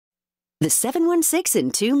The 716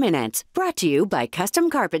 in 2 minutes, brought to you by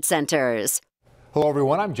Custom Carpet Centers. Hello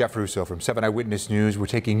everyone, I'm Jeff Russo from 7 Eyewitness News. We're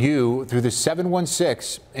taking you through the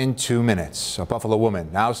 716 in 2 minutes. A Buffalo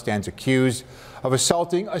woman now stands accused of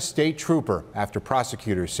assaulting a state trooper after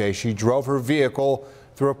prosecutors say she drove her vehicle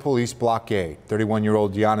through a police blockade.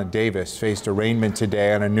 31-year-old Deanna Davis faced arraignment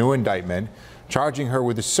today on a new indictment, charging her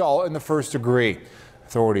with assault in the first degree.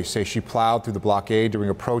 Authorities say she plowed through the blockade during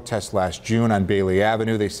a protest last June on Bailey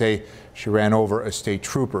Avenue. They say she ran over a state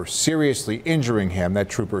trooper, seriously injuring him. That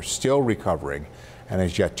trooper still recovering and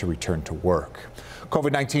has yet to return to work.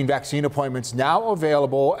 COVID-19 vaccine appointments now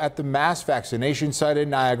available at the mass vaccination site in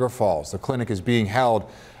Niagara Falls. The clinic is being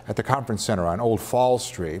held at the conference center on Old Falls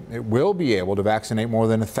Street. It will be able to vaccinate more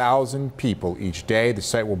than 1,000 people each day. The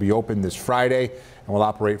site will be open this Friday and will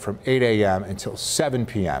operate from 8 a.m. until 7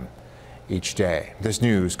 p.m. each day. This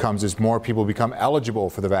news comes as more people become eligible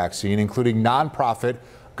for the vaccine, including nonprofit,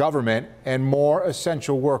 government, and more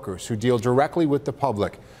essential workers who deal directly with the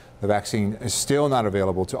public. The vaccine is still not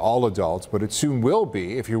available to all adults, but it soon will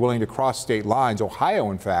be if you're willing to cross state lines. Ohio,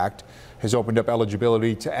 in fact, has opened up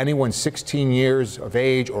eligibility to anyone 16 years of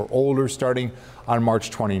age or older starting on March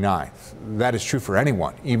 29th. That is true for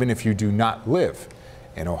anyone, even if you do not live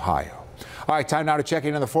in Ohio. All right, time now to check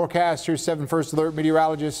in on the forecast. Here's 7 First Alert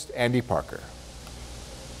meteorologist Andy Parker.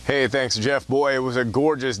 Hey, thanks, Jeff. Boy, it was a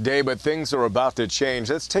gorgeous day, but things are about to change.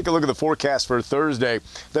 Let's take a look at the forecast for Thursday.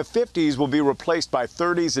 The 50s will be replaced by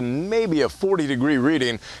 30s and maybe a 40-degree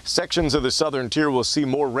reading. Sections of the southern tier will see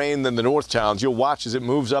more rain than the north towns. You'll watch as it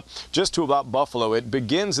moves up just to about Buffalo. It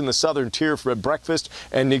begins in the southern tier for breakfast,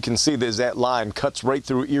 and you can see that line cuts right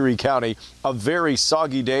through Erie County. A very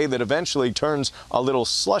soggy day that eventually turns a little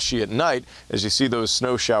slushy at night as you see those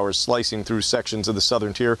snow showers slicing through sections of the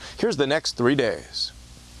southern tier. Here's the next 3 days.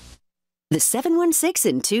 The 716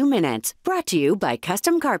 in 2 minutes, brought to you by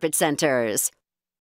Custom Carpet Centers.